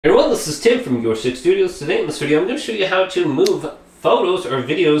Everyone, this is Tim from Your 6 Studios. Today in this video I'm going to show you how to move photos or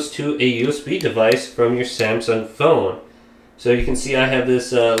videos to a USB device from your Samsung phone. So you can see I have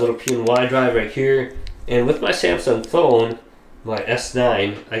this little PNY drive right here, and with my Samsung phone, my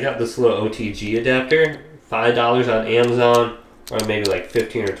S9, I got this little OTG adapter, $5 on Amazon, or maybe like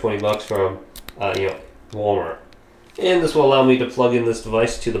 15 or 20 bucks from Walmart. And this will allow me to plug in this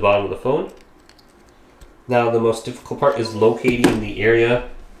device to the bottom of the phone. Now the most difficult part is locating the area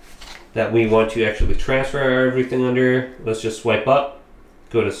that we want to actually transfer everything under. Let's just swipe up,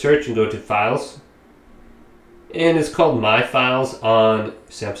 go to search, and go to files. And it's called My Files on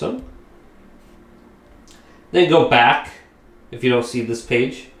Samsung. Then go back. If you don't see this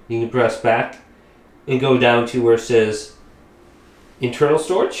page, you can press back and go down to where it says internal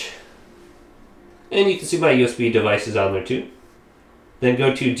storage. And you can see my USB devices on there too. Then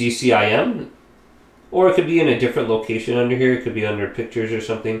go to DCIM, or it could be in a different location under here. It could be under pictures or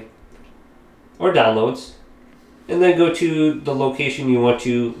something, or downloads, and then go to the location you want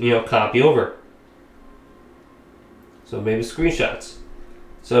to copy over. So maybe screenshots.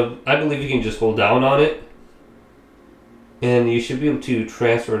 So I believe you can just hold down on it and you should be able to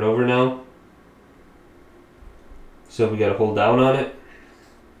transfer it over now. So we got to hold down on it,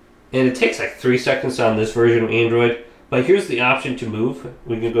 and it takes like 3 seconds on this version of Android. But here's the option to move.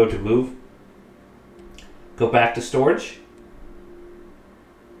 We can go to move, go back to storage,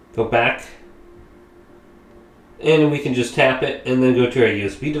 go back, and we can just tap it and then go to our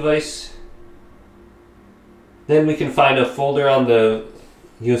USB device. Then we can find a folder on the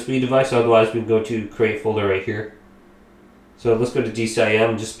USB device, otherwise we can go to create folder right here. So let's go to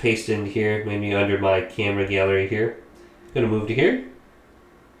DCIM, just paste it in here, maybe under my camera gallery here. Going to move to here,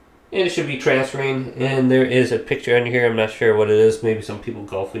 and it should be transferring, and there is a picture under here. I'm not sure what it is, maybe some people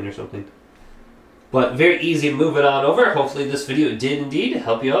golfing or something. But very easy to move it on over. Hopefully this video did indeed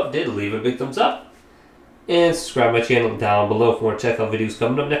help you out. Did leave a big thumbs up. And subscribe to my channel down below for more checkout videos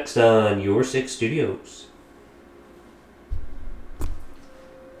coming up next on Your 6 Studios.